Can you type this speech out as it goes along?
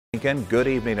Good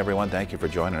evening, everyone. Thank you for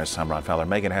joining us. I'm Ron Fowler.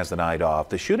 Megan has the night off.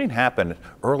 The shooting happened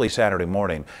early Saturday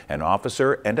morning. An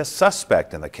officer and a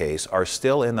suspect in the case are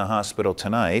still in the hospital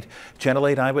tonight. Channel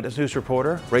 8 Eyewitness News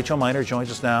reporter Rachel Miner joins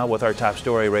us now with our top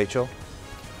story. Rachel.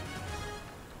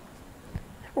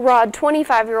 Rod,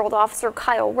 25-year-old Officer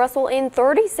Kyle Russell and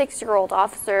 36-year-old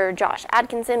Officer Josh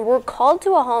Atkinson were called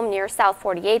to a home near South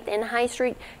 48th and High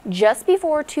Street just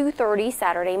before 2:30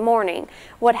 Saturday morning.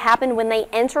 What happened when they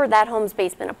entered that home's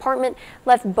basement apartment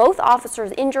left both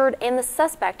officers injured and the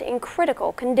suspect in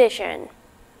critical condition.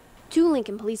 Two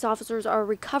Lincoln police officers are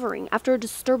recovering after a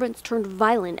disturbance turned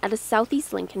violent at a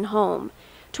Southeast Lincoln home.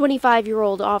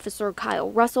 25-year-old Officer Kyle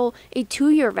Russell, a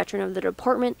 2-year veteran of the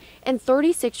department, and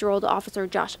 36-year-old Officer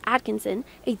Josh Atkinson,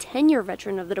 a 10-year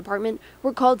veteran of the department,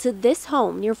 were called to this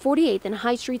home near 48th and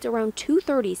High Streets around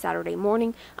 2:30 Saturday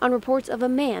morning on reports of a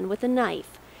man with a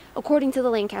knife. According to the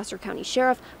Lancaster County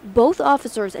Sheriff, both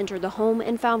officers entered the home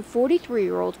and found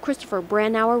 43-year-old Christopher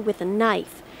Brandauer with a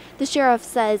knife. The sheriff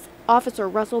says Officer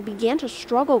Russell began to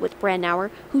struggle with Brandauer,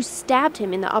 who stabbed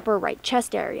him in the upper right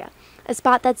chest area, a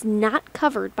spot that's not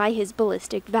covered by his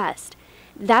ballistic vest.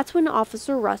 That's when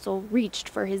Officer Russell reached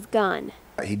for his gun.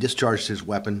 He discharged his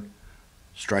weapon,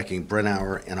 striking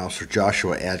Brandauer and Officer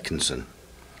Joshua Atkinson.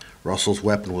 Russell's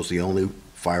weapon was the only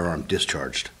firearm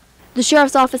discharged. The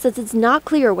sheriff's office says it's not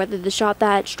clear whether the shot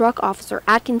that struck Officer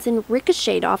Atkinson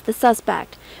ricocheted off the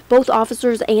suspect. Both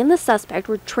officers and the suspect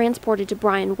were transported to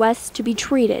Bryan West to be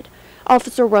treated.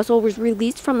 Officer Russell was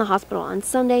released from the hospital on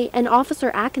Sunday, and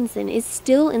Officer Atkinson is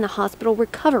still in the hospital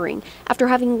recovering after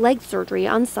having leg surgery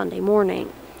on Sunday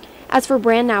morning. As for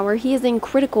Brandauer, he is in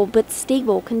critical but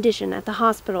stable condition at the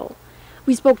hospital.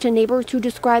 We spoke to neighbors who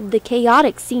described the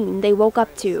chaotic scene they woke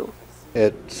up to.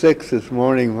 At 6 this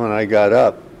morning when I got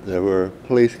up, there were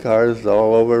police cars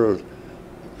all over,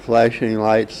 flashing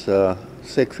lights,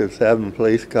 6 or 7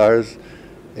 police cars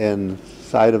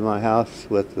inside of my house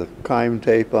with the crime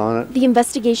tape on it. The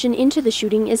investigation into the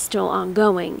shooting is still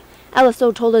ongoing.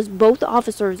 LSO told us both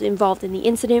officers involved in the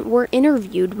incident were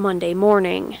interviewed Monday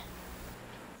morning.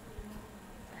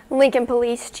 Lincoln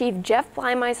Police Chief Jeff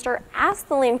Blymeister asked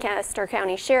the Lancaster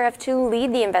County Sheriff to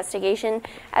lead the investigation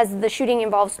as the shooting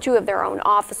involves 2 of their own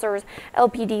officers.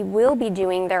 LPD will be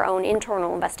doing their own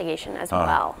internal investigation as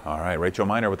well. All right, Rachel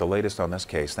Miner with the latest on this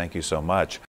case. Thank you so much.